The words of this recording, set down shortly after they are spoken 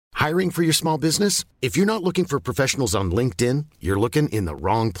Hiring for your small business? If you're not looking for professionals on LinkedIn, you're looking in the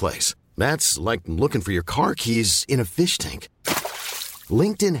wrong place. That's like looking for your car keys in a fish tank.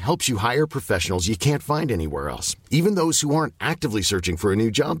 LinkedIn helps you hire professionals you can't find anywhere else, even those who aren't actively searching for a new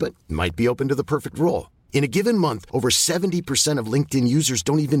job but might be open to the perfect role. In a given month, over 70% of LinkedIn users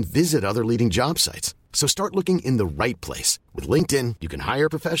don't even visit other leading job sites. So start looking in the right place. With LinkedIn, you can hire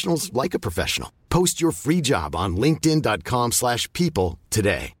professionals like a professional. Post your free job on linkedin.com/people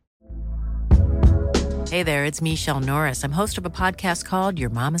today. Hey there, it's Michelle Norris. I'm host of a podcast called Your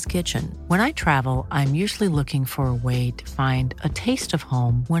Mama's Kitchen. When I travel, I'm usually looking for a way to find a taste of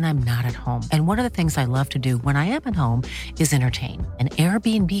home when I'm not at home. And one of the things I love to do when I am at home is entertain. And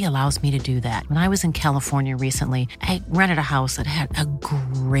Airbnb allows me to do that. When I was in California recently, I rented a house that had a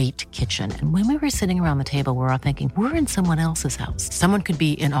great kitchen. And when we were sitting around the table, we're all thinking, we're in someone else's house. Someone could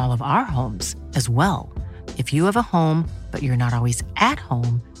be in all of our homes as well. If you have a home, but you're not always at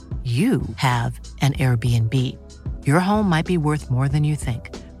home, you have an Airbnb. Your home might be worth more than you think.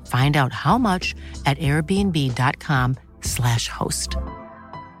 Find out how much at airbnb.com/host.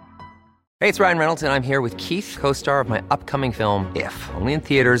 Hey, it's Ryan Reynolds, and I'm here with Keith, co-star of my upcoming film, If, only in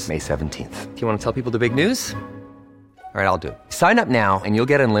theaters May 17th. Do you want to tell people the big news? All right, I'll do it. Sign up now and you'll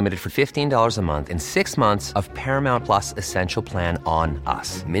get unlimited for $15 a month and 6 months of Paramount Plus Essential Plan on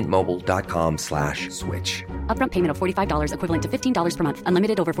us. MintMobile.com/switch. Upfront payment of $45 equivalent to $15 per month.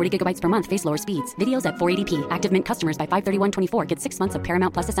 Unlimited over 40 gigabytes per month. Face lower speeds. Videos at 480p. Active Mint customers by 531.24 get 6 months of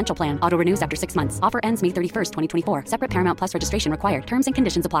Paramount Plus Essential Plan. Auto renews after 6 months. Offer ends May 31st, 2024. Separate Paramount Plus registration required. Terms and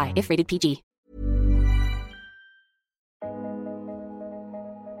conditions apply if rated PG.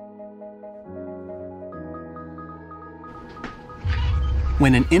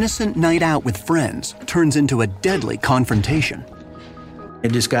 When an innocent night out with friends turns into a deadly confrontation.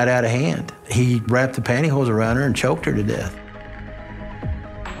 It just got out of hand. He wrapped the pantyhose around her and choked her to death.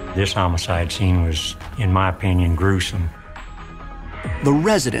 This homicide scene was, in my opinion, gruesome. The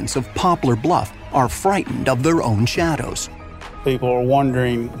residents of Poplar Bluff are frightened of their own shadows. People are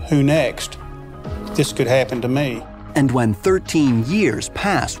wondering, who next? This could happen to me. And when 13 years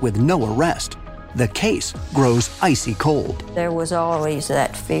pass with no arrest, the case grows icy cold. There was always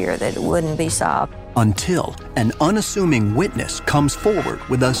that fear that it wouldn't be solved. Until an unassuming witness comes forward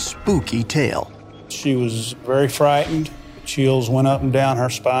with a spooky tale. She was very frightened. Chills went up and down her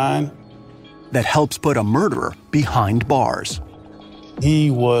spine. That helps put a murderer behind bars.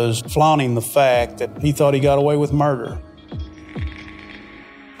 He was flaunting the fact that he thought he got away with murder.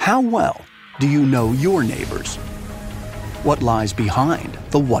 How well do you know your neighbors? What lies behind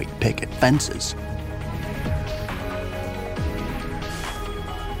the white picket fences?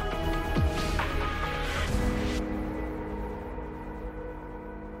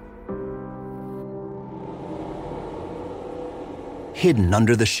 Hidden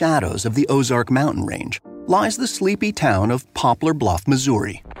under the shadows of the Ozark mountain range lies the sleepy town of Poplar Bluff,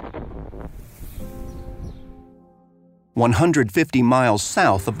 Missouri. 150 miles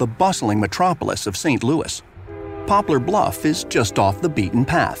south of the bustling metropolis of St. Louis, Poplar Bluff is just off the beaten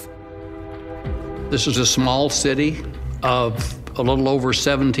path. This is a small city of a little over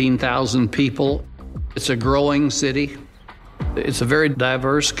 17,000 people. It's a growing city. It's a very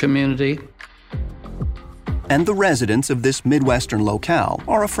diverse community. And the residents of this Midwestern locale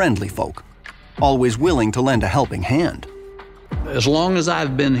are a friendly folk, always willing to lend a helping hand. As long as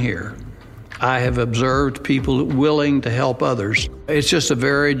I've been here, I have observed people willing to help others. It's just a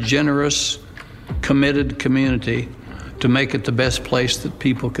very generous, committed community to make it the best place that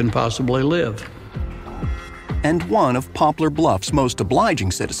people can possibly live. And one of Poplar Bluff's most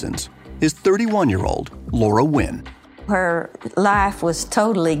obliging citizens is 31-year-old Laura Wynn. Her life was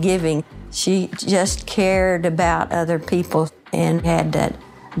totally giving. She just cared about other people and had that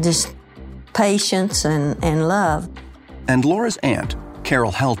just patience and love. And Laura's aunt,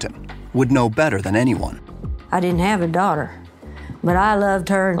 Carol Helton, would know better than anyone. I didn't have a daughter, but I loved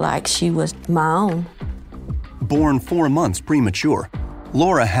her like she was my own. Born 4 months premature,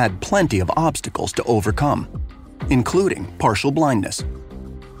 Laura had plenty of obstacles to overcome, including partial blindness.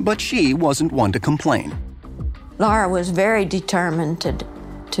 But she wasn't one to complain. Laura was very determined to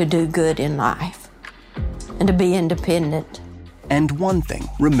do good in life and to be independent. And one thing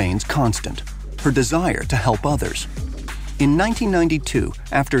remains constant, her desire to help others. In 1992,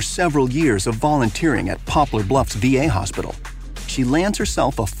 after several years of volunteering at Poplar Bluff's VA hospital, she lands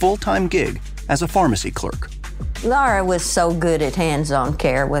herself a full-time gig as a pharmacy clerk. Laura was so good at hands-on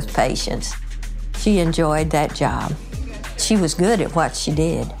care with patients. She enjoyed that job. She was good at what she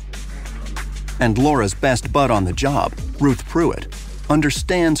did. And Laura's best bud on the job, Ruth Pruitt,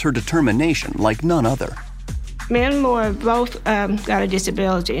 understands her determination like none other. Me and Laura both got a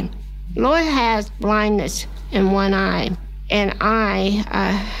disability. Laura has blindness in one eye, and I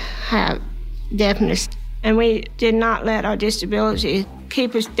have deafness. And we did not let our disability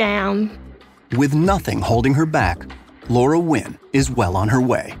keep us down. With nothing holding her back, Laura Wynn is well on her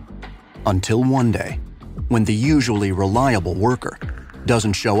way. Until one day, when the usually reliable worker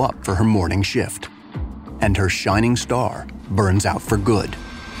doesn't show up for her morning shift, and her shining star burns out for good.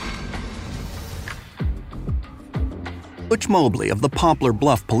 Butch Mobley of the Poplar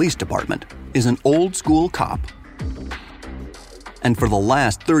Bluff Police Department is an old-school cop. And for the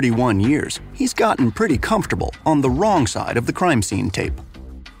last 31 years, he's gotten pretty comfortable on the wrong side of the crime scene tape.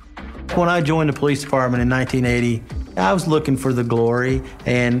 When I joined the police department in 1980, I was looking for the glory,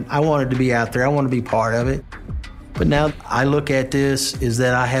 and I wanted to be out there. I wanted to be part of it. But now I look at this is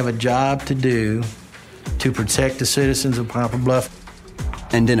that I have a job to do to protect the citizens of Poplar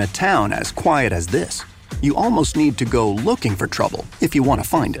Bluff. And in a town as quiet as this, you almost need to go looking for trouble if you want to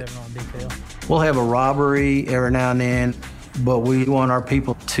find it. We'll have a robbery every now and then, but we want our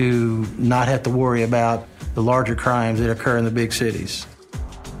people to not have to worry about the larger crimes that occur in the big cities.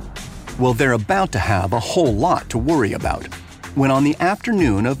 Well, they're about to have a whole lot to worry about when on the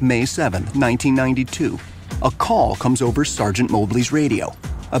afternoon of May 7, 1992, a call comes over Sergeant Mobley's radio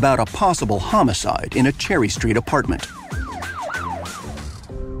about a possible homicide in a Cherry Street apartment.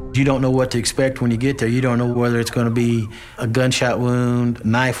 You don't know what to expect when you get there. You don't know whether it's going to be a gunshot wound,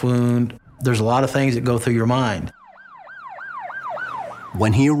 knife wound. There's a lot of things that go through your mind.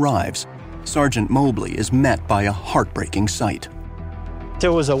 When he arrives, Sergeant Mobley is met by a heartbreaking sight.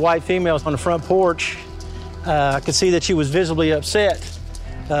 There was a white female on the front porch. I could see that she was visibly upset,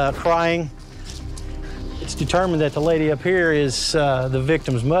 crying. It's determined that the lady up here is the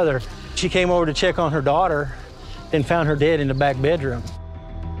victim's mother. She came over to check on her daughter and found her dead in the back bedroom.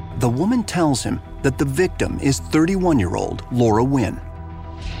 The woman tells him that the victim is 31-year-old Laura Wynn.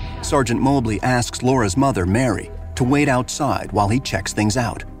 Sergeant Mobley asks Laura's mother, Mary, to wait outside while he checks things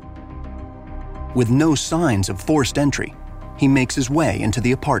out. With no signs of forced entry, he makes his way into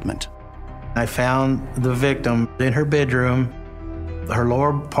the apartment. I found the victim in her bedroom. Her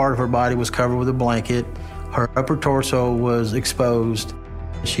lower part of her body was covered with a blanket. Her upper torso was exposed.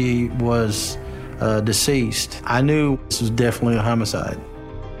 She was deceased. I knew this was definitely a homicide.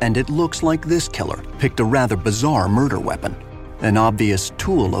 And it looks like this killer picked a rather bizarre murder weapon, an obvious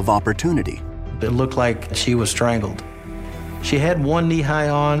tool of opportunity. It looked like she was strangled. She had one knee high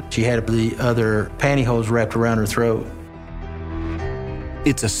on. She had the other pantyhose wrapped around her throat.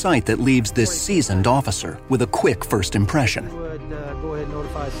 It's a sight that leaves this seasoned officer with a quick first impression. Go ahead and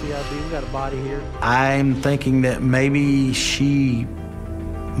notify CID. We've got a body here. I'm thinking that maybe she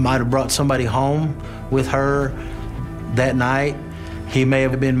might have brought somebody home with her that night. He may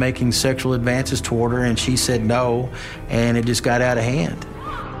have been making sexual advances toward her, and she said no, and it just got out of hand.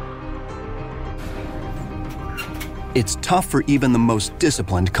 It's tough for even the most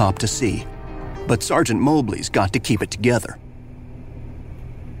disciplined cop to see, but Sergeant Mobley's got to keep it together.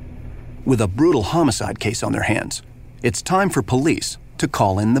 With a brutal homicide case on their hands, it's time for police to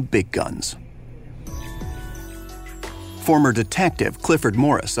call in the big guns. Former Detective Clifford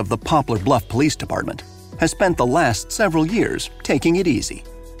Morris of the Poplar Bluff Police Department has spent the last several years taking it easy.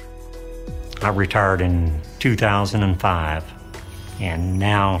 I retired in 2005, and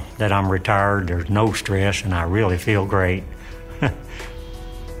now that I'm retired, there's no stress, and I really feel great.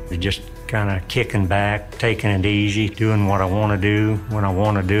 Just kind of kicking back, taking it easy, doing what I want to do when I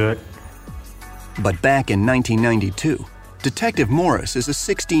want to do it. But back in 1992, Detective Morris is a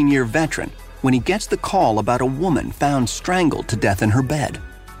 16-year veteran when he gets the call about a woman found strangled to death in her bed.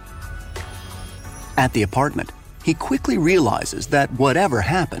 At the apartment, he quickly realizes that whatever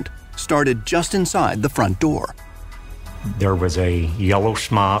happened started just inside the front door. There was a yellow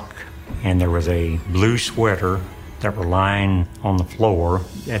smock and there was a blue sweater that were lying on the floor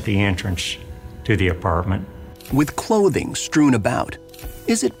at the entrance to the apartment. With clothing strewn about,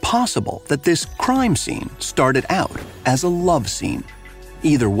 is it possible that this crime scene started out as a love scene?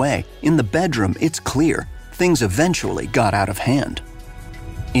 Either way, in the bedroom, it's clear things eventually got out of hand.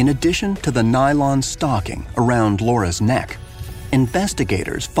 In addition to the nylon stocking around Laura's neck,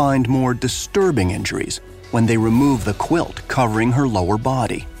 investigators find more disturbing injuries when they remove the quilt covering her lower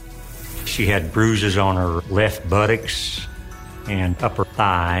body. She had bruises on her left buttocks and upper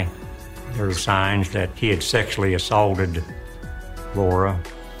thigh. There were signs that he had sexually assaulted Laura.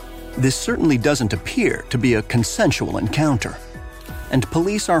 This certainly doesn't appear to be a consensual encounter, and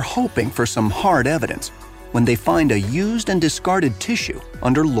police are hoping for some hard evidence when they find a used and discarded tissue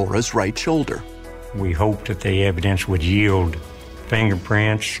under Laura's right shoulder. We hoped that the evidence would yield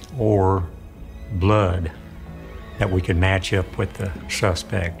fingerprints or blood. that we could match up with the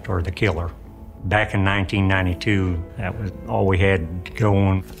suspect or the killer. Back in 1992, that was all we had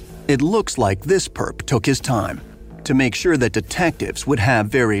going. It looks like this perp took his time to make sure that detectives would have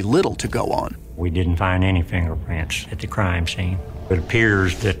very little to go on. We didn't find any fingerprints at the crime scene. It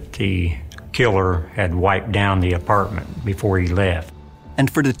appears that the killer had wiped down the apartment before he left.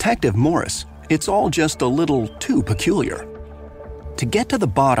 And for Detective Morris, it's all just a little too peculiar. To get to the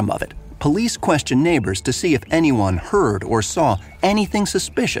bottom of it, police question neighbors to see if anyone heard or saw anything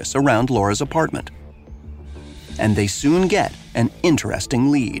suspicious around Laura's apartment. And they soon get an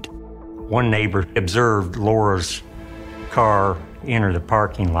interesting lead. One neighbor observed Laura's car enter the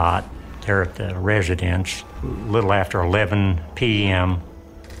parking lot there at the residence a little after 11 p.m.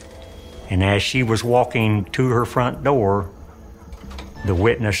 And as she was walking to her front door, the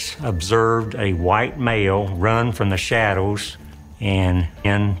witness observed a white male run from the shadows and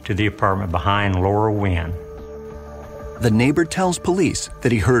into the apartment behind Laura Wynn. The neighbor tells police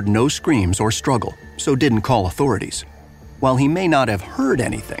that he heard no screams or struggle, so didn't call authorities. While he may not have heard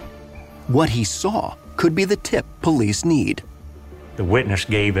anything, what he saw could be the tip police need. The witness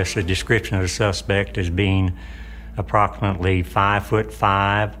gave us a description of the suspect as being approximately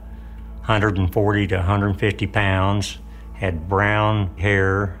 5'5", 140 to 150 pounds, had brown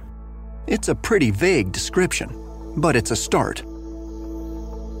hair. It's a pretty vague description, but it's a start.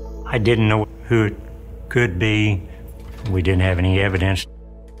 I didn't know who it could be. We didn't have any evidence.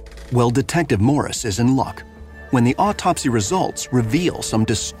 Well, Detective Morris is in luck when the autopsy results reveal some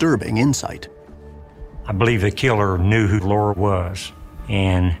disturbing insight. I believe the killer knew who Laura was,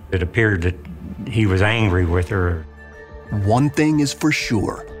 and it appeared that he was angry with her. One thing is for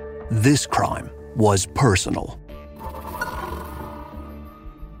sure, this crime was personal.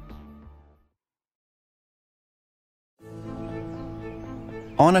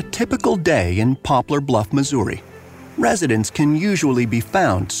 On a typical day in Poplar Bluff, Missouri, residents can usually be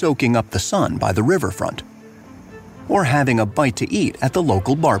found soaking up the sun by the riverfront or having a bite to eat at the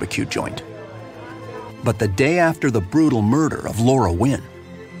local barbecue joint. But the day after the brutal murder of Laura Wynn,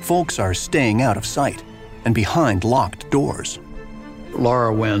 folks are staying out of sight and behind locked doors.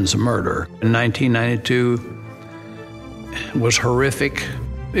 Laura Wynn's murder in 1992 was horrific.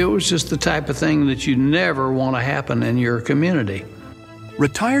 It was just the type of thing that you never want to happen in your community.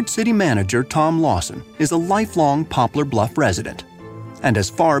 Retired city manager Tom Lawson is a lifelong Poplar Bluff resident. And as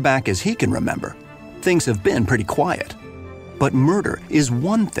far back as he can remember, things have been pretty quiet. But murder is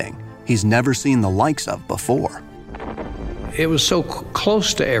one thing he's never seen the likes of before. It was so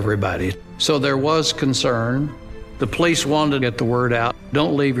close to everybody, so there was concern. The police wanted to get the word out.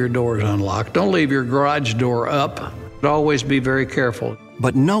 Don't leave your doors unlocked. Don't leave your garage door up. Always be very careful.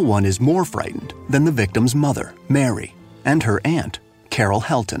 But no one is more frightened than the victim's mother, Mary, and her aunt, Carol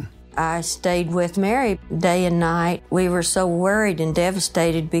Helton. I stayed with Mary day and night. We were so worried and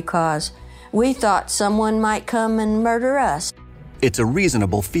devastated because we thought someone might come and murder us. It's a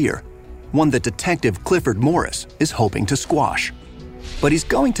reasonable fear, one that Detective Clifford Morris is hoping to squash. But he's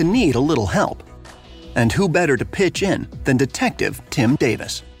going to need a little help. And who better to pitch in than Detective Tim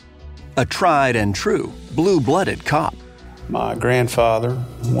Davis, a tried and true blue-blooded cop. My grandfather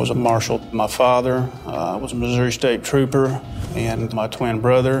was a marshal. My father was a Missouri State Trooper, and my twin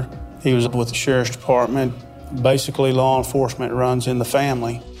brother, he was with the Sheriff's Department. Basically, law enforcement runs in the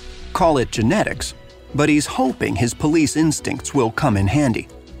family. Call it genetics, but he's hoping his police instincts will come in handy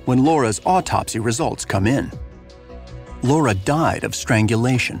when Laura's autopsy results come in. Laura died of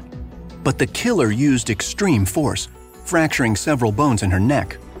strangulation, but the killer used extreme force, fracturing several bones in her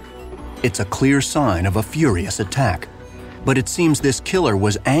neck. It's a clear sign of a furious attack, but it seems this killer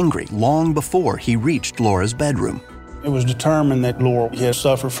was angry long before he reached Laura's bedroom. It was determined that Laura had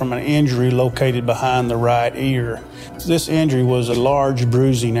suffered from an injury located behind the right ear. This injury was a large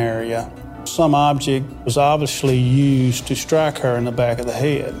bruising area. Some object was obviously used to strike her in the back of the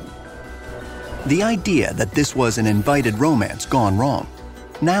head. The idea that this was an invited romance gone wrong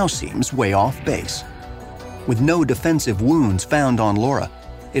now seems way off base. With no defensive wounds found on Laura,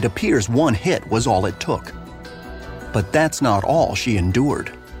 it appears one hit was all it took. But that's not all she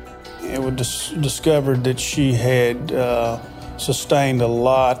endured. It was discovered that she had sustained a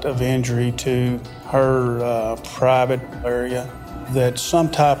lot of injury to her private area, that some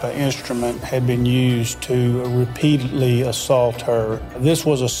type of instrument had been used to repeatedly assault her. This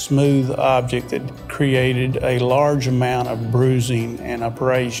was a smooth object that created a large amount of bruising and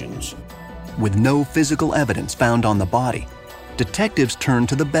abrasions. With no physical evidence found on the body, detectives turned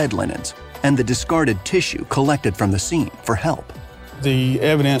to the bed linens and the discarded tissue collected from the scene for help. The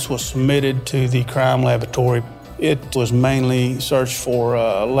evidence was submitted to the crime laboratory. It was mainly searched for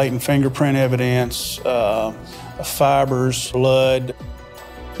latent fingerprint evidence, fibers, blood.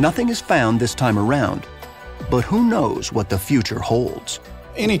 Nothing is found this time around, but who knows what the future holds?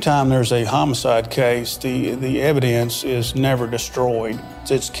 Anytime there's a homicide case, the evidence is never destroyed.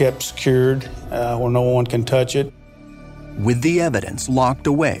 It's kept secured where no one can touch it. With the evidence locked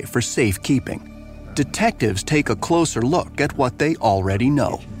away for safekeeping, detectives take a closer look at what they already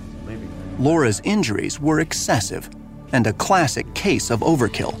know. Laura's injuries were excessive and a classic case of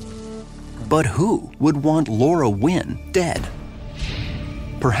overkill. But who would want Laura Wynn dead?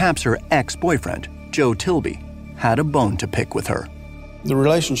 Perhaps her ex-boyfriend, Joe Tilby, had a bone to pick with her. The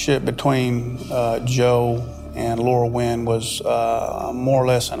relationship between Joe and Laura Wynn was more or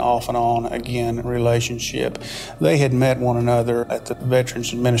less an off and on again relationship. They had met one another at the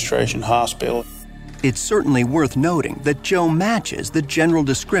Veterans Administration Hospital. It's certainly worth noting that Joe matches the general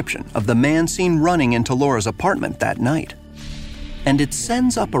description of the man seen running into Laura's apartment that night. And it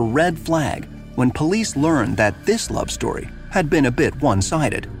sends up a red flag when police learn that this love story had been a bit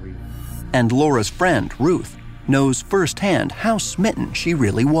one-sided. And Laura's friend, Ruth, knows firsthand how smitten she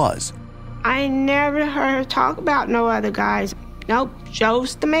really was. I never heard her talk about no other guys. Nope,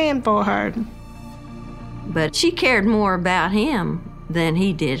 Joe's the man for her. But she cared more about him than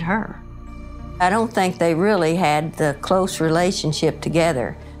he did her. I don't think they really had the close relationship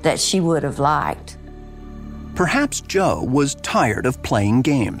together that she would have liked. Perhaps Joe was tired of playing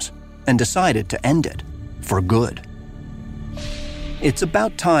games and decided to end it for good. It's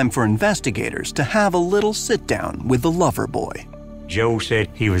about time for investigators to have a little sit-down with the lover boy. Joe said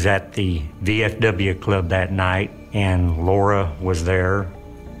he was at the VFW club that night, and Laura was there.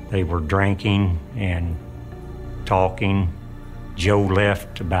 They were drinking and talking. Joe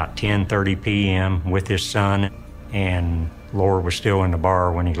left about 10:30 p.m. with his son, and Laura was still in the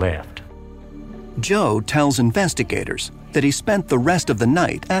bar when he left. Joe tells investigators that he spent the rest of the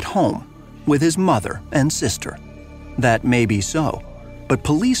night at home with his mother and sister. That may be so, but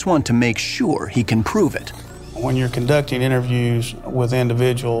police want to make sure he can prove it. When you're conducting interviews with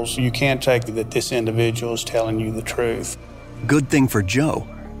individuals, you can't take that this individual is telling you the truth. Good thing for Joe,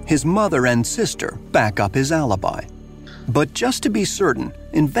 his mother and sister back up his alibi. But just to be certain,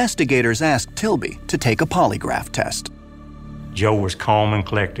 investigators asked Tilby to take a polygraph test. Joe was calm and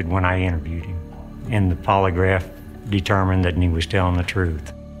collected when I interviewed him, and the polygraph determined that he was telling the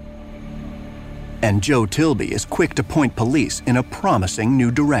truth. And Joe Tilby is quick to point police in a promising new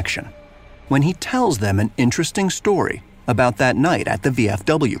direction when he tells them an interesting story about that night at the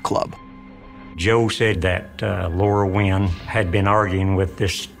VFW club. Joe said that Laura Wynn had been arguing with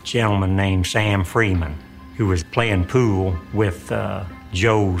this gentleman named Sam Freeman, who was playing pool with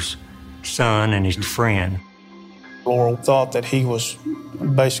Joe's son and his friend. Laura thought that he was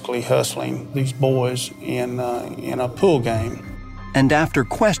basically hustling these boys in a pool game. And after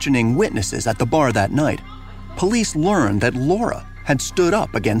questioning witnesses at the bar that night, police learned that Laura had stood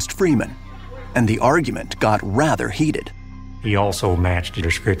up against Freeman, and the argument got rather heated. He also matched the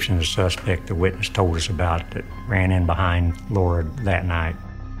description of the suspect the witness told us about that ran in behind Laura that night.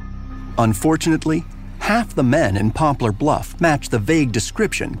 Unfortunately, half the men in Poplar Bluff matched the vague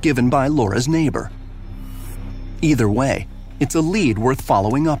description given by Laura's neighbor. Either way, it's a lead worth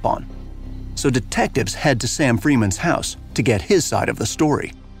following up on. So detectives head to Sam Freeman's house to get his side of the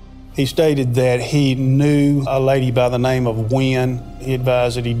story. He stated that he knew a lady by the name of Wynn. He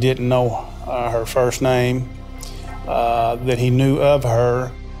advised that he didn't know her first name, that he knew of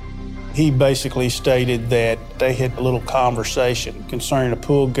her. He basically stated that they had a little conversation concerning a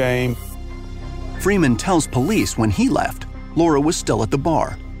pool game. Freeman tells police when he left, Laura was still at the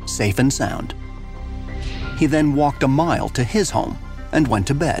bar, safe and sound. He then walked a mile to his home and went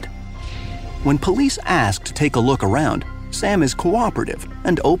to bed. When police ask to take a look around, Sam is cooperative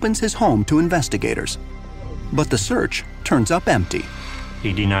and opens his home to investigators. But the search turns up empty.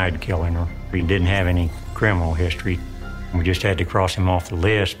 He denied killing her. He didn't have any criminal history. We just had to cross him off the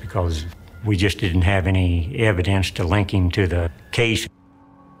list because we just didn't have any evidence to link him to the case.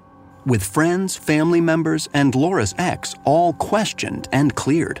 With friends, family members, and Laura's ex all questioned and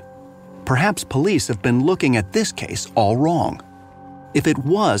cleared, perhaps police have been looking at this case all wrong. If it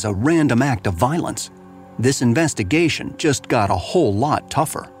was a random act of violence, this investigation just got a whole lot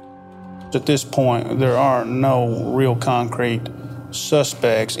tougher. At this point, there are no real concrete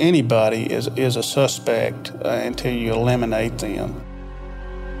suspects. Anybody is a suspect until you eliminate them.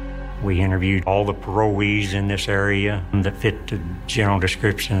 We interviewed all the parolees in this area that fit the general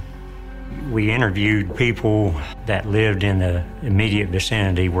description. We interviewed people that lived in the immediate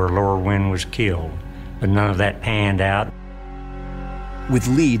vicinity where Laura Wynn was killed, but none of that panned out. With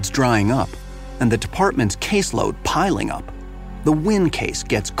leads drying up and the department's caseload piling up, the Wynn case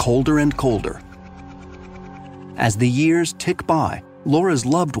gets colder and colder. As the years tick by, Laura's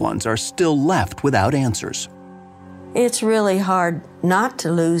loved ones are still left without answers. It's really hard not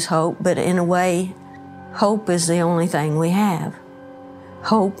to lose hope, but in a way, hope is the only thing we have.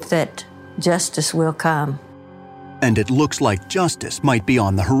 Hope that justice will come. And it looks like justice might be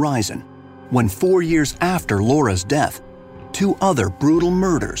on the horizon when 4 years after Laura's death, 2 other brutal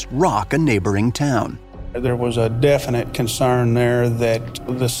murders rock a neighboring town. There was a definite concern there that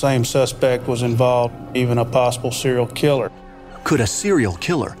the same suspect was involved, even a possible serial killer. Could a serial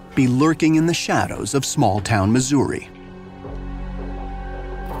killer be lurking in the shadows of small-town Missouri?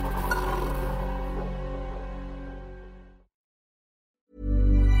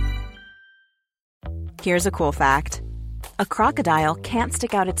 Here's a cool fact. A crocodile can't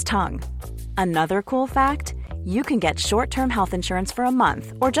stick out its tongue. Another cool fact, you can get short-term health insurance for a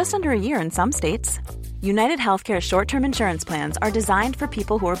month or just under a year in some states. United Healthcare short-term insurance plans are designed for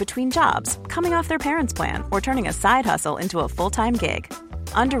people who are between jobs, coming off their parents' plan, or turning a side hustle into a full-time gig.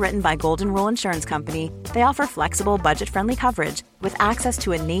 Underwritten by Golden Rule Insurance Company, they offer flexible, budget-friendly coverage with access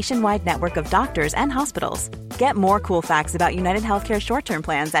to a nationwide network of doctors and hospitals. Get more cool facts about United Healthcare short-term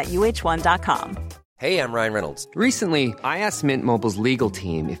plans at uh1.com. Hey, I'm Ryan Reynolds. Recently, I asked Mint Mobile's legal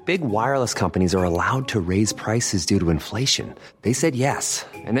team if big wireless companies are allowed to raise prices due to inflation. They said yes.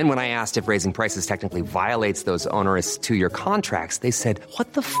 And then when I asked if raising prices technically violates those onerous 2-year contracts, they said,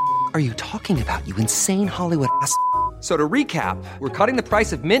 "What the f*** are you talking about, you insane Hollywood ass?" So to recap, we're cutting the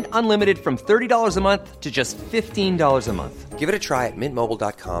price of Mint Unlimited from $30 a month to just $15 a month. Give it a try at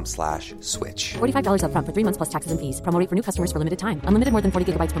mintmobile.com/switch. $45 up front for 3 months plus taxes and fees. Promo rate for new customers for limited time. Unlimited more than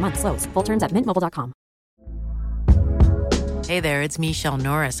 40 gigabytes per month. Slows full terms at mintmobile.com. Hey there, it's Michelle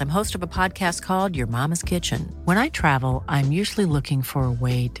Norris. I'm host of a podcast called Your Mama's Kitchen. When I travel, I'm usually looking for a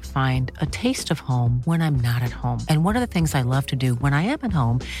way to find a taste of home when I'm not at home. And one of the things I love to do when I am at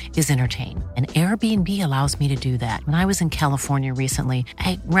home is entertain. And Airbnb allows me to do that. When I was in California recently,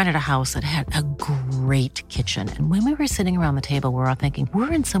 I rented a house that had a great kitchen. And when we were sitting around the table, we were all thinking,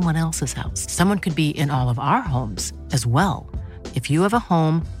 we're in someone else's house. Someone could be in all of our homes as well. If you have a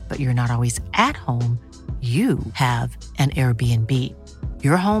home, but you're not always at home, you have an Airbnb.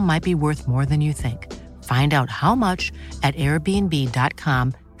 Your home might be worth more than you think. Find out how much at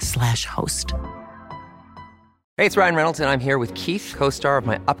airbnb.com/host. Hey, it's Ryan Reynolds, and I'm here with Keith, co-star of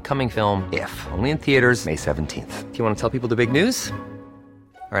my upcoming film, If, only in theaters May 17th. Do you want to tell people the big news?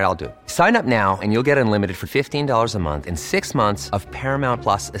 All right, I'll do it. Sign up now and you'll get unlimited for $15 a month and 6 months of Paramount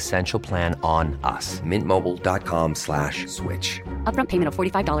Plus Essential Plan on us. mintmobile.com/switch. Upfront payment of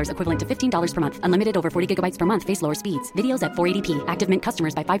 $45 equivalent to $15 per month. Unlimited over 40 gigabytes per month. Face lower speeds. Videos at 480p. Active Mint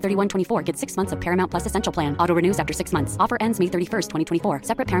customers by 531.24 get 6 months of Paramount Plus Essential Plan. Auto renews after 6 months. Offer ends May 31st, 2024.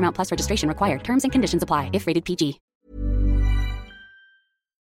 Separate Paramount Plus registration required. Terms and conditions apply if rated PG.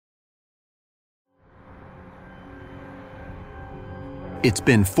 It's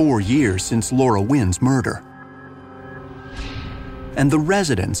been 4 years since Laura Wynn's murder. And the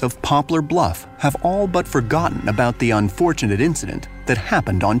residents of Poplar Bluff have all but forgotten about the unfortunate incident that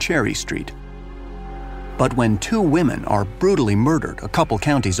happened on Cherry Street. But when 2 women are brutally murdered a couple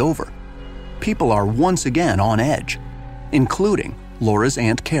counties over, people are once again on edge, including Laura's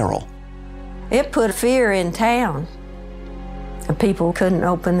Aunt Carol. It put fear in town. People couldn't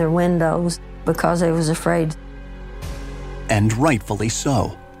open their windows because they was afraid. And rightfully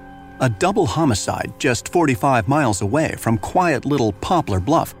so. A double homicide just 45 miles away from quiet little Poplar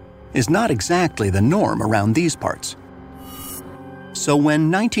Bluff is not exactly the norm around these parts. So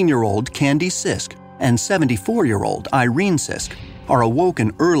when 19-year-old Candy Sisk and 74-year-old Irene Sisk are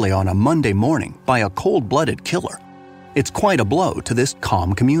awoken early on a Monday morning by a cold-blooded killer, it's quite a blow to this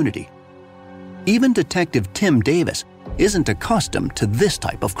calm community. Even Detective Tim Davis isn't accustomed to this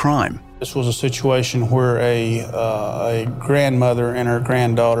type of crime. This was a situation where a grandmother and her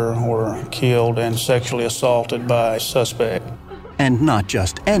granddaughter were killed and sexually assaulted by a suspect. And not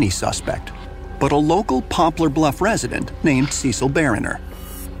just any suspect, but a local Poplar Bluff resident named Cecil Barriner.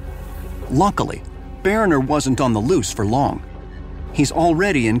 Luckily, Barriner wasn't on the loose for long. He's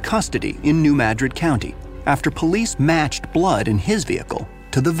already in custody in New Madrid County after police matched blood in his vehicle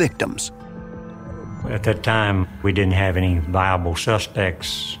to the victim's. At that time, we didn't have any viable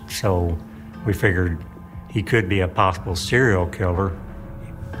suspects, so we figured he could be a possible serial killer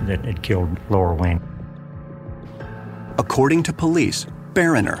that had killed Laura Wynn. According to police,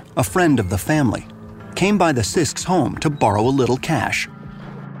 Barriner, a friend of the family, came by the Sisks' home to borrow a little cash.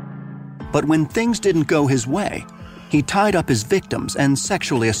 But when things didn't go his way, he tied up his victims and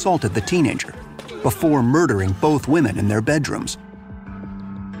sexually assaulted the teenager before murdering both women in their bedrooms.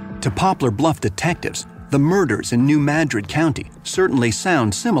 To Poplar Bluff detectives, the murders in New Madrid County certainly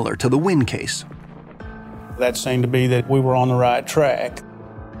sound similar to the Wynn case. That seemed to be that we were on the right track.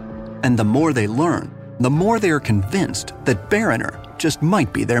 And the more they learn, the more they are convinced that Barriner just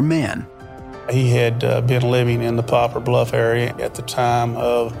might be their man. He had been living in the Poplar Bluff area at the time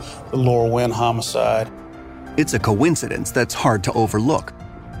of the Laura Wynn homicide. It's a coincidence that's hard to overlook.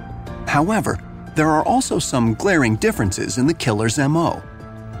 However, there are also some glaring differences in the killer's M.O.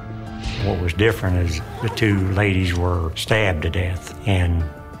 What was different is the two ladies were stabbed to death, and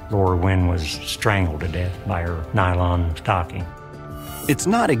Laura Wynn was strangled to death by her nylon stocking. It's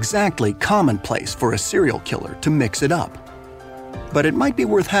not exactly commonplace for a serial killer to mix it up. But it might be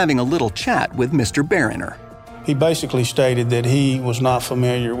worth having a little chat with Mr. Barriner. He basically stated that he was not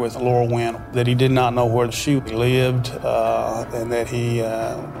familiar with Laura Wynn, that he did not know where she lived, and that he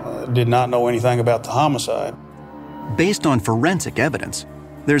did not know anything about the homicide. Based on forensic evidence,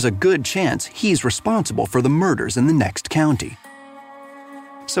 there's a good chance he's responsible for the murders in the next county.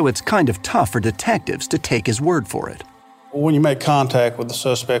 So it's kind of tough for detectives to take his word for it. When you make contact with a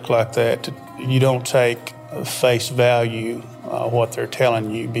suspect like that, you don't take face value what they're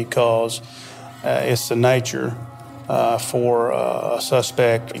telling you, because it's the nature for a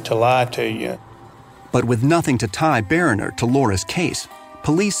suspect to lie to you. But with nothing to tie Barriner to Laura's case,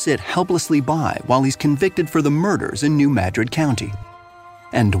 police sit helplessly by while he's convicted for the murders in New Madrid County.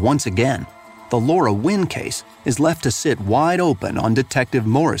 And once again, the Laura Wynn case is left to sit wide open on Detective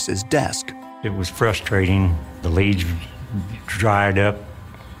Morris's desk. It was frustrating. The leads dried up,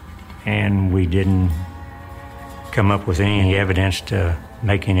 and we didn't come up with any evidence to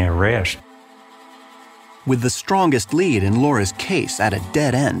make any arrest. With the strongest lead in Laura's case at a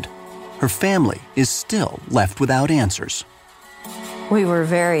dead end, her family is still left without answers. We were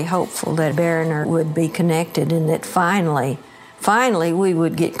very hopeful that Barriner would be connected and that finally we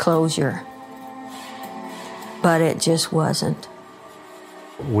would get closure. But it just wasn't.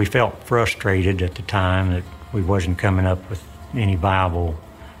 We felt frustrated at the time that we wasn't coming up with any viable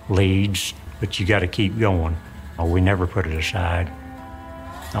leads, but you got to keep going. We never put it aside.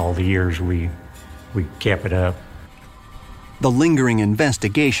 All the years we kept it up. The lingering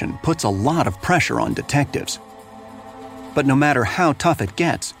investigation puts a lot of pressure on detectives. But no matter how tough it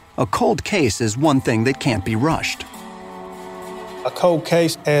gets, a cold case is one thing that can't be rushed. A cold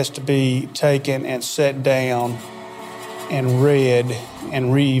case has to be taken and set down and read and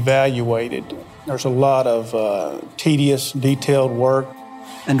reevaluated. There's a lot of tedious, detailed work.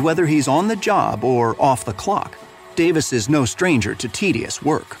 And whether he's on the job or off the clock, Davis is no stranger to tedious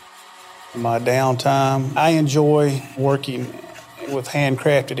work. In my downtime, I enjoy working with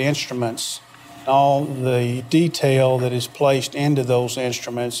handcrafted instruments. All the detail that is placed into those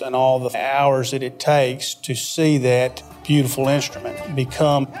instruments and all the hours that it takes to see that beautiful instrument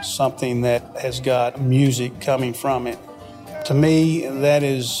become something that has got music coming from it. To me, that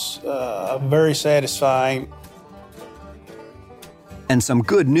is very satisfying. And some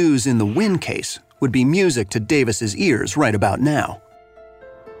good news in the Wynn case would be music to Davis's ears right about now.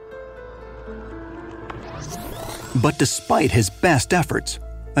 But despite his best efforts,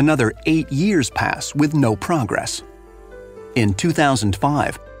 another 8 years pass with no progress. In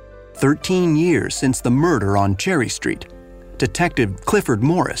 2005, 13 years since the murder on Cherry Street, Detective Clifford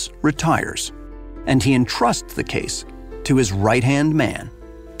Morris retires, and he entrusts the case to his right-hand man,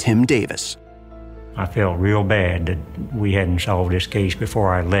 Tim Davis. I felt real bad that we hadn't solved this case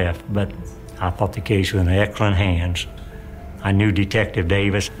before I left, but I thought the case was in excellent hands. I knew Detective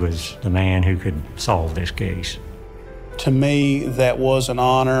Davis was the man who could solve this case. To me, that was an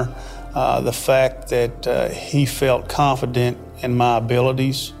honor. The fact that he felt confident in my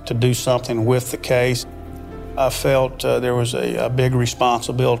abilities to do something with the case. I felt there was a big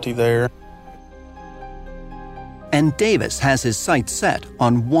responsibility there. And Davis has his sights set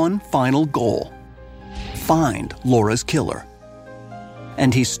on one final goal: find Laura's killer.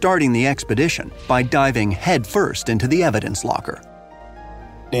 And he's starting the expedition by diving headfirst into the evidence locker.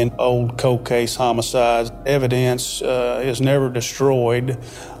 In old cold case homicides, evidence is never destroyed.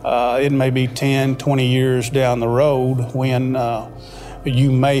 It may be 10, 20 years down the road when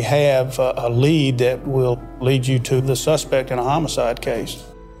you may have a lead that will lead you to the suspect in a homicide case.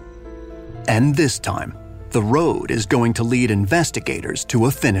 And this time, the road is going to lead investigators to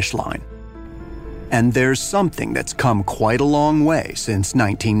a finish line. And there's something that's come quite a long way since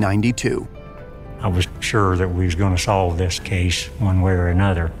 1992. I was sure that we was going to solve this case one way or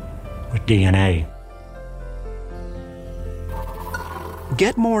another with DNA.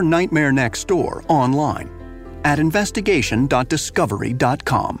 Get more Nightmare Next Door online at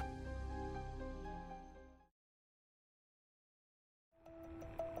investigation.discovery.com.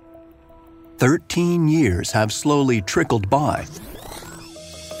 13 years have slowly trickled by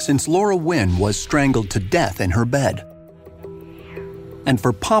since Laura Wynn was strangled to death in her bed. And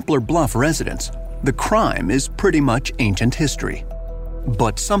for Poplar Bluff residents, the crime is pretty much ancient history.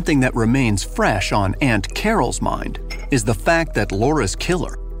 But something that remains fresh on Aunt Carol's mind is the fact that Laura's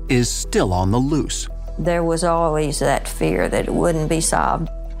killer is still on the loose. There was always that fear that it wouldn't be solved.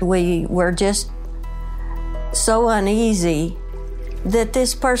 We were just so uneasy that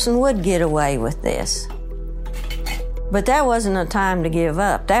this person would get away with this. But that wasn't a time to give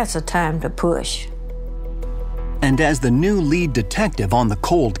up. That's a time to push. And as the new lead detective on the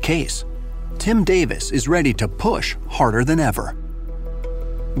cold case, Tim Davis is ready to push harder than ever.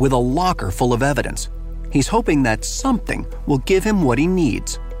 With a locker full of evidence, he's hoping that something will give him what he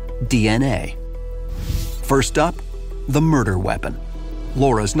needs: DNA. First up, the murder weapon,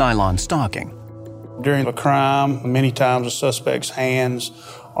 Laura's nylon stocking. During a crime, many times the suspect's hands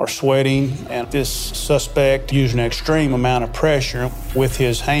are sweating, and this suspect used an extreme amount of pressure with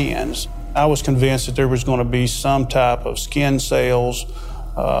his hands. I was convinced that there was going to be some type of skin cells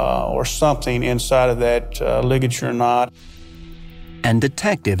or something inside of that ligature knot. And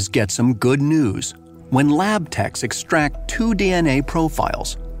detectives get some good news when lab techs extract 2 DNA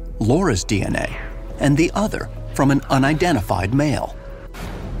profiles, Laura's DNA and the other from an unidentified male.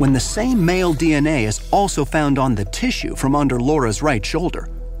 When the same male DNA is also found on the tissue from under Laura's right shoulder,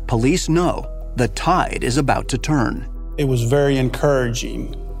 police know the tide is about to turn. It was very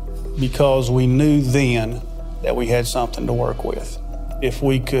encouraging because we knew then that we had something to work with. If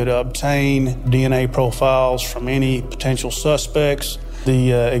we could obtain DNA profiles from any potential suspects,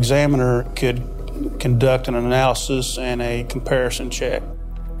 the examiner could conduct an analysis and a comparison check.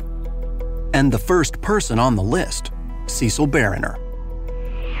 And the first person on the list, Cecil Barriner.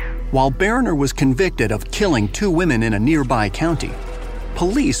 While Barriner was convicted of killing 2 women in a nearby county,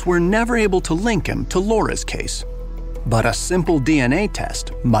 police were never able to link him to Laura's case. But a simple DNA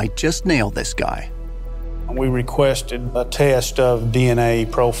test might just nail this guy. We requested a test of DNA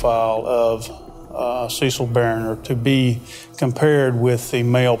profile of Cecil Barriner to be compared with the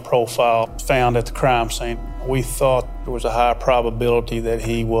male profile found at the crime scene. We thought there was a high probability that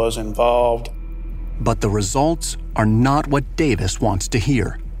he was involved. But the results are not what Davis wants to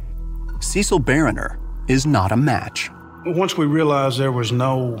hear. Cecil Barriner is not a match. Once we realized there was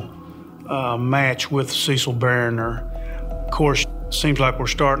no match with Cecil Barriner, of course, it seems like we're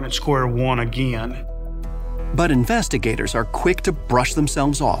starting at square one again. But investigators are quick to brush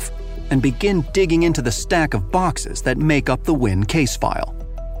themselves off and begin digging into the stack of boxes that make up the Wynn case file.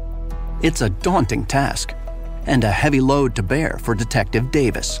 It's a daunting task and a heavy load to bear for Detective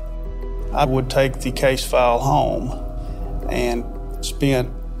Davis. I would take the case file home and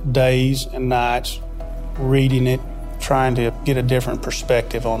spend days and nights reading it, trying to get a different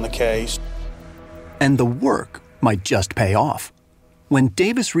perspective on the case. And the work might just pay off when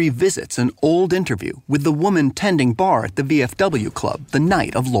Davis revisits an old interview with the woman tending bar at the VFW club the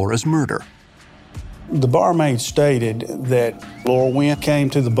night of Laura's murder. The barmaid stated that Laura Wynn came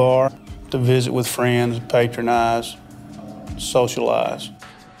to the bar to visit with friends, patronize, socialize.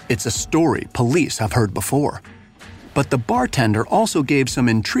 It's a story police have heard before. But the bartender also gave some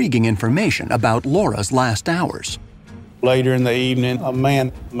intriguing information about Laura's last hours. Later in the evening, a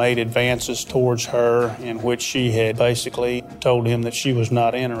man made advances towards her in which she had basically told him that she was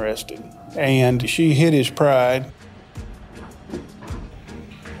not interested. And she hit his pride.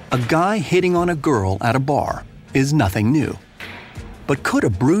 A guy hitting on a girl at a bar is nothing new. But could a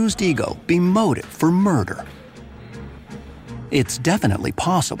bruised ego be motive for murder? It's definitely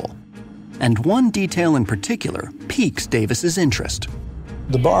possible. And one detail in particular piques Davis's interest.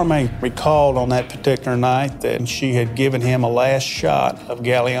 The barmaid recalled on that particular night that she had given him a last shot of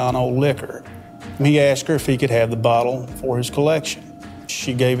Galliano liquor. He asked her if he could have the bottle for his collection.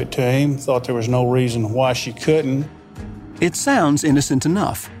 She gave it to him, thought there was no reason why she couldn't. It sounds innocent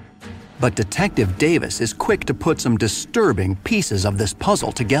enough, but Detective Davis is quick to put some disturbing pieces of this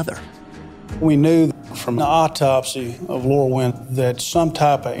puzzle together. We knew from the autopsy of Laura Wynn that some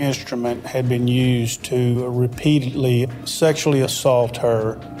type of instrument had been used to repeatedly sexually assault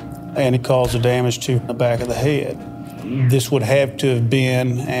her, and it caused the damage to the back of the head. This would have to have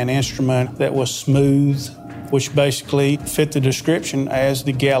been an instrument that was smooth, which basically fit the description as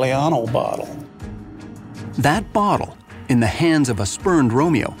the Galliano bottle. That bottle, in the hands of a spurned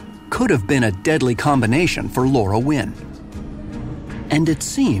Romeo, could have been a deadly combination for Laura Wynn. And it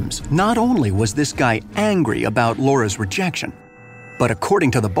seems not only was this guy angry about Laura's rejection, but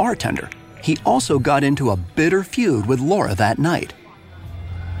according to the bartender, he also got into a bitter feud with Laura that night.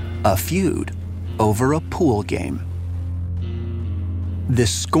 A feud over a pool game. This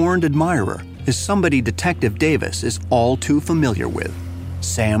scorned admirer is somebody Detective Davis is all too familiar with.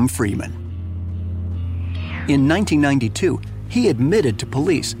 Sam Freeman. In 1992, he admitted to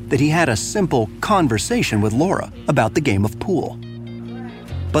police that he had a simple conversation with Laura about the game of pool.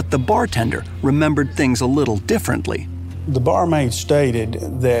 But the bartender remembered things a little differently. The barmaid stated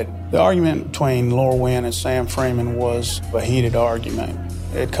that the argument between Laura Wynn and Sam Freeman was a heated argument.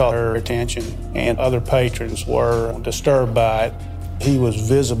 It caught her attention, and other patrons were disturbed by it. He was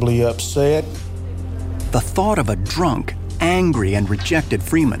visibly upset. The thought of a drunk, angry, and rejected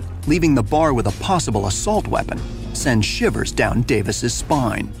Freeman leaving the bar with a possible assault weapon sends shivers down Davis's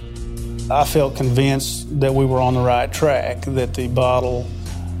spine. I felt convinced that we were on the right track, that the bottle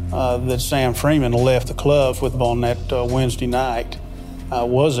that Sam Freeman left the club with on that Wednesday night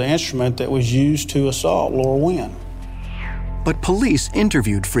was an instrument that was used to assault Laura Wynn. But police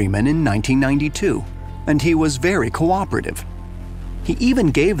interviewed Freeman in 1992, and he was very cooperative. He even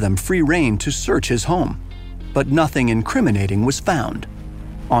gave them free rein to search his home, but nothing incriminating was found.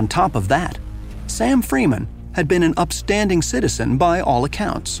 On top of that, Sam Freeman had been an upstanding citizen by all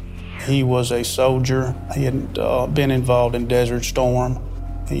accounts. He was a soldier. He had been involved in Desert Storm.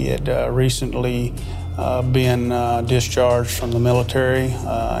 He had recently been discharged from the military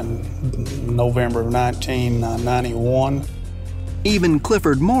in November of 1991. Even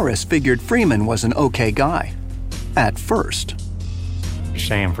Clifford Morris figured Freeman was an okay guy, at first.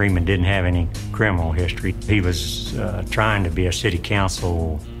 Sam Freeman didn't have any criminal history. He was trying to be a city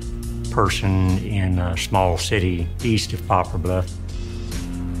council person in a small city east of Poplar Bluff.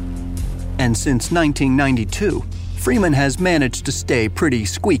 And since 1992, Freeman has managed to stay pretty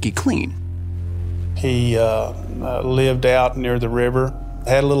squeaky clean. He lived out near the river,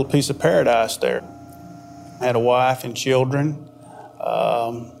 had a little piece of paradise there. Had a wife and children,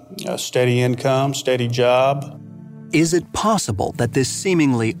 a steady income, steady job. Is it possible that this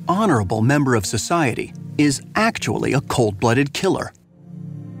seemingly honorable member of society is actually a cold-blooded killer?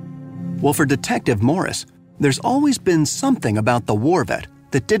 Well, for Detective Morris, there's always been something about the war vet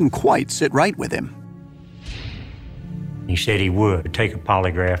that didn't quite sit right with him. He said he would take a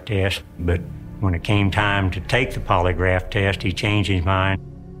polygraph test, but when it came time to take the polygraph test, he changed his mind.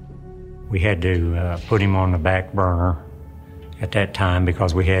 We had to put him on the back burner at that time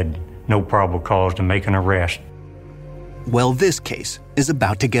because we had no probable cause to make an arrest. Well, this case is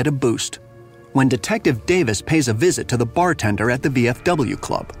about to get a boost when Detective Davis pays a visit to the bartender at the VFW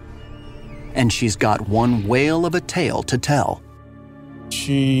club. And she's got one whale of a tale to tell.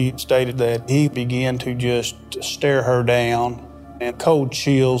 She stated that he began to just stare her down, and cold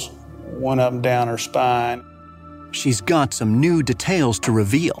chills went up and down her spine. She's got some new details to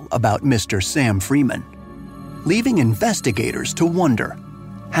reveal about Mr. Sam Freeman, leaving investigators to wonder,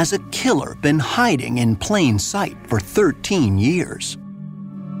 has a killer been hiding in plain sight for 13 years?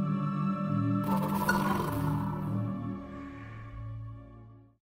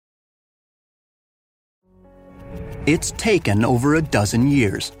 It's taken over a dozen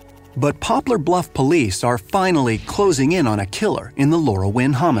years, but Poplar Bluff police are finally closing in on a killer in the Laura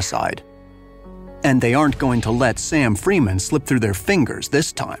Wynn homicide. And they aren't going to let Sam Freeman slip through their fingers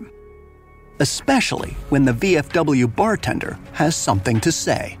this time, especially when the VFW bartender has something to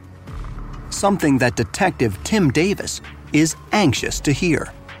say. Something that Detective Tim Davis is anxious to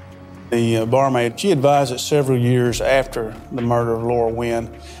hear. The barmaid, she advised that several years after the murder of Laura Wynn,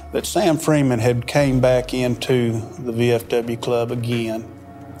 that Sam Freeman had came back into the VFW club again.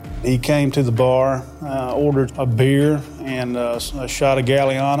 He came to the bar, ordered a beer and a shot of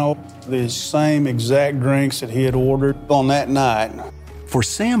Galliano, the same exact drinks that he had ordered on that night. For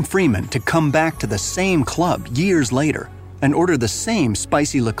Sam Freeman to come back to the same club years later and order the same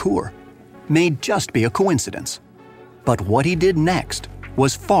spicy liqueur may just be a coincidence. But what he did next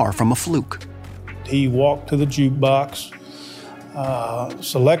was far from a fluke. He walked to the jukebox,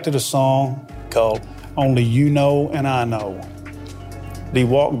 selected a song called Only You Know and I Know. He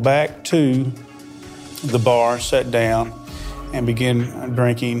walked back to the bar, sat down, and began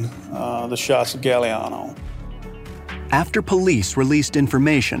drinking the shots of Galliano. After police released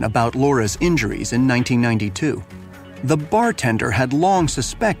information about Laura's injuries in 1992, the bartender had long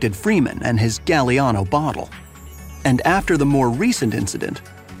suspected Freeman and his Galliano bottle. And after the more recent incident,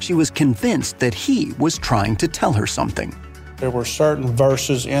 she was convinced that he was trying to tell her something. There were certain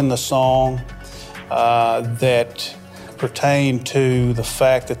verses in the song that pertained to the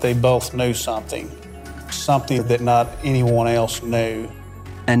fact that they both knew something that not anyone else knew.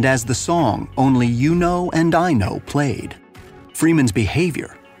 And as the song Only You Know and I Know played, Freeman's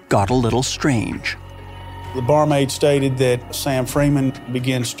behavior got a little strange. The barmaid stated that Sam Freeman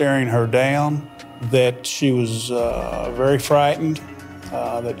began staring her down, that she was very frightened,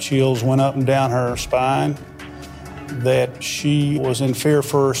 that chills went up and down her spine. that she was in fear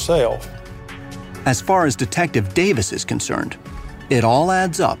for herself. As far as Detective Davis is concerned, it all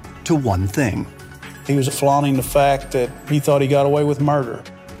adds up to one thing. He was flaunting the fact that he thought he got away with murder.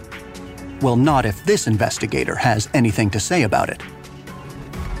 Well, not if this investigator has anything to say about it.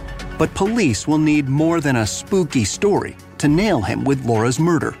 But police will need more than a spooky story to nail him with Laura's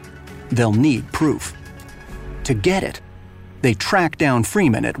murder. They'll need proof. To get it, they track down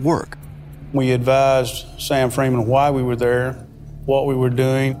Freeman at work. We advised Sam Freeman why we were there, what we were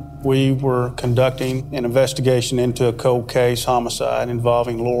doing. We were conducting an investigation into a cold case homicide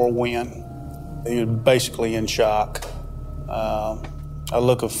involving Laura Wynn. He was basically in shock, a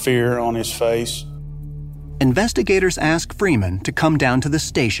look of fear on his face. Investigators asked Freeman to come down to the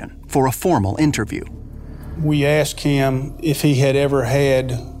station for a formal interview. We asked him if he had ever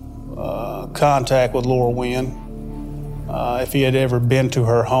had contact with Laura Wynn, if he had ever been to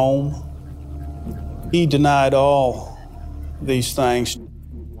her home. He denied all these things.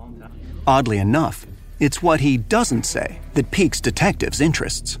 Oddly enough, it's what he doesn't say that piques detectives'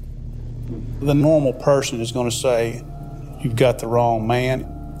 interests. The normal person is going to say, "You've got the wrong man."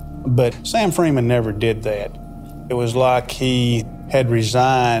 But Sam Freeman never did that. It was like he had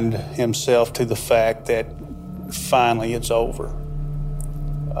resigned himself to the fact that finally it's over.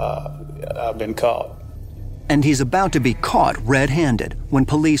 I've been caught. And he's about to be caught red-handed when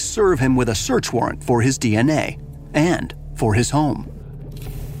police serve him with a search warrant for his DNA and for his home.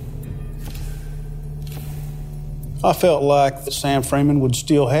 I felt like Sam Freeman would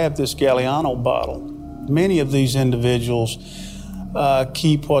still have this Galliano bottle. Many of these individuals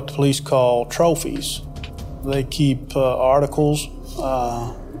keep what the police call trophies. They keep articles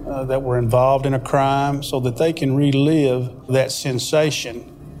that were involved in a crime so that they can relive that sensation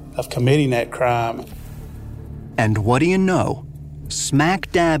of committing that crime. And what do you know?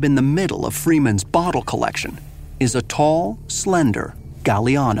 Smack dab in the middle of Freeman's bottle collection is a tall, slender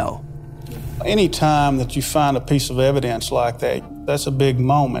Galliano. Any time that you find a piece of evidence like that, that's a big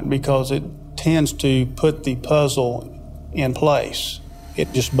moment because it tends to put the puzzle in place.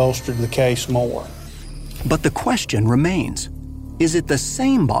 It just bolstered the case more. But the question remains, is it the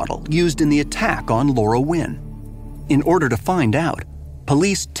same bottle used in the attack on Laura Wynn? In order to find out,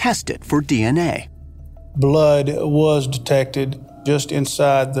 police test it for DNA. Blood was detected just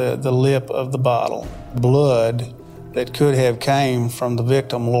inside the lip of the bottle. Blood that could have came from the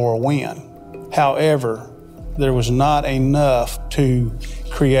victim, Laura Wynn. However, there was not enough to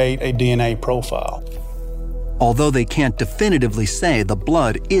create a DNA profile. Although they can't definitively say the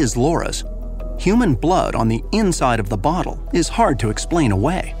blood is Laura's, human blood on the inside of the bottle is hard to explain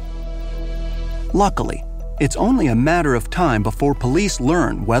away. Luckily, it's only a matter of time before police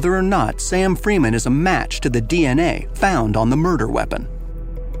learn whether or not Sam Freeman is a match to the DNA found on the murder weapon.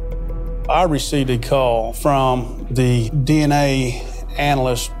 I received a call from the DNA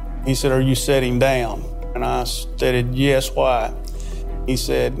analyst. He said, "Are you setting down?" And I stated, "Yes, why?" He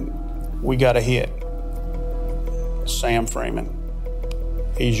said, "We got a hit. Sam Freeman.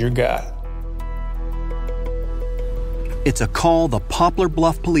 He's your guy." It's a call the Poplar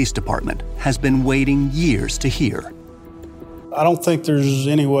Bluff Police Department has been waiting years to hear. I don't think there's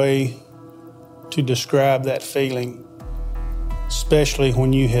any way to describe that feeling, especially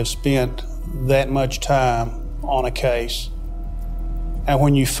when you have spent that much time on a case. And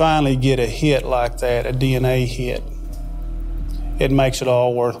when you finally get a hit like that, a DNA hit, it makes it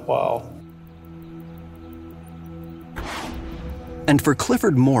all worthwhile. And for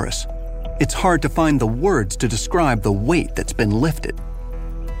Clifford Morris, it's hard to find the words to describe the weight that's been lifted.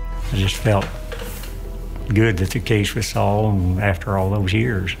 I just felt good that the case was solved after all those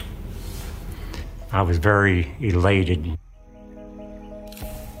years. I was very elated.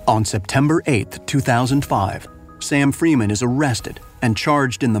 On September 8th, 2005, Sam Freeman is arrested and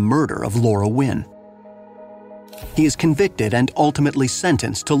charged in the murder of Laura Wynn. He is convicted and ultimately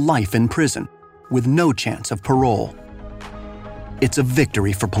sentenced to life in prison, with no chance of parole. It's a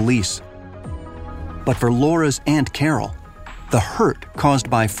victory for police. But for Laura's Aunt Carol, the hurt caused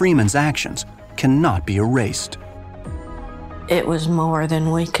by Freeman's actions cannot be erased. It was more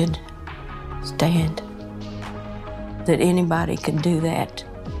than we could stand. That anybody could do that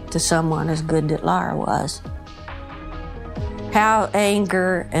to someone as good as Laura was. How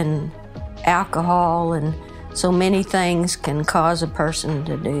anger and alcohol and so many things can cause a person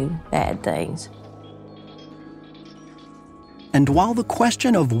to do bad things. And while the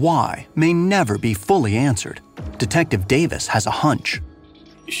question of why may never be fully answered, Detective Davis has a hunch.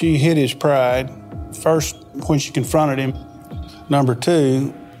 She hit his pride. First, when she confronted him. Number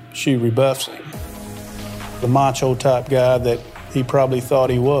two, she rebuffs him. The macho type guy that he probably thought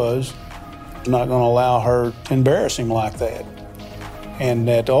he was, not going to allow her to embarrass him like that. And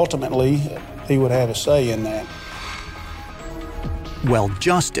that ultimately, he would have a say in that. Well,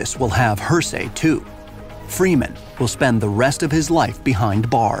 justice will have her say too. Freeman will spend the rest of his life behind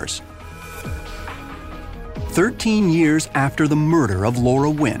bars. 13 years after the murder of Laura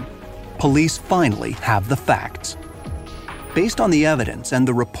Wynn, police finally have the facts. Based on the evidence and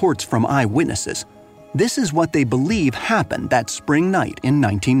the reports from eyewitnesses, this is what they believe happened that spring night in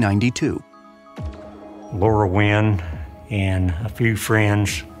 1992. Laura Wynn and a few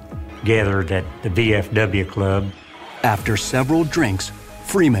friends gathered at the VFW club. After several drinks,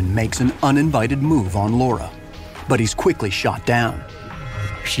 Freeman makes an uninvited move on Laura, but he's quickly shot down.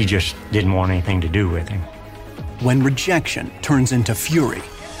 She just didn't want anything to do with him. When rejection turns into fury,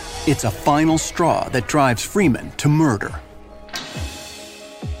 it's a final straw that drives Freeman to murder.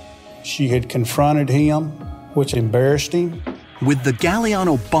 She had confronted him, which embarrassed him. With the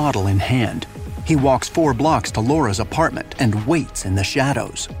Galliano bottle in hand, he walks 4 blocks to Laura's apartment and waits in the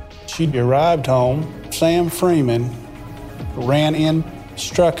shadows. She arrived home. Sam Freeman ran in,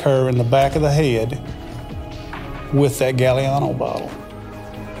 struck her in the back of the head with that Galliano bottle.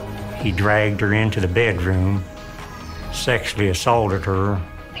 He dragged her into the bedroom, sexually assaulted her,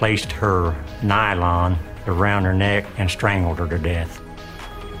 placed her nylon around her neck, and strangled her to death.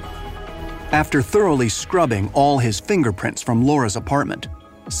 After thoroughly scrubbing all his fingerprints from Laura's apartment,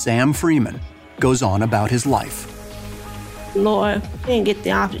 Sam Freeman goes on about his life. Laura didn't get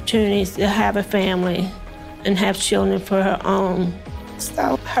the opportunities to have a family and have children for her own.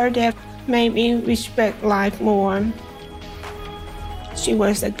 So her death made me respect life more. She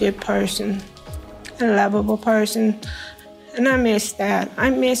was a good person, a lovable person, and I miss that. I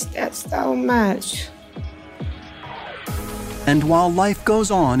miss that so much. And while life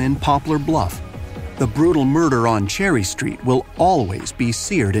goes on in Poplar Bluff, the brutal murder on Cherry Street will always be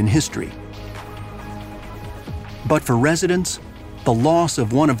seared in history. But for residents, the loss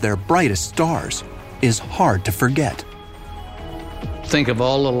of one of their brightest stars is hard to forget. Think of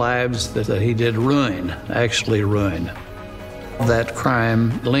all the lives that he did actually ruin. That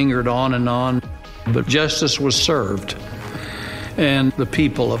crime lingered on, but justice was served. And the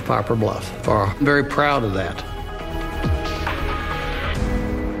people of Poplar Bluff are very proud of that.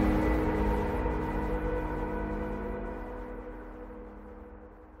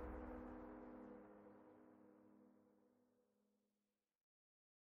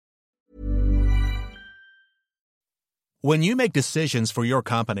 When you make decisions for your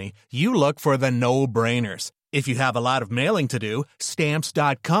company, you look for the no-brainers. If you have a lot of mailing to do,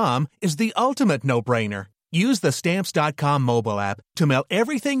 Stamps.com is the ultimate no-brainer. Use the Stamps.com mobile app to mail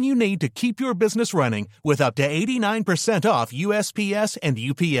everything you need to keep your business running with up to 89% off USPS and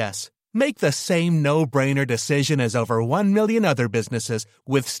UPS. Make the same no-brainer decision as over 1 million other businesses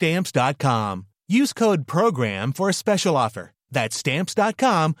with Stamps.com. Use code PROGRAM for a special offer. That's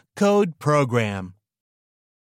Stamps.com, code PROGRAM.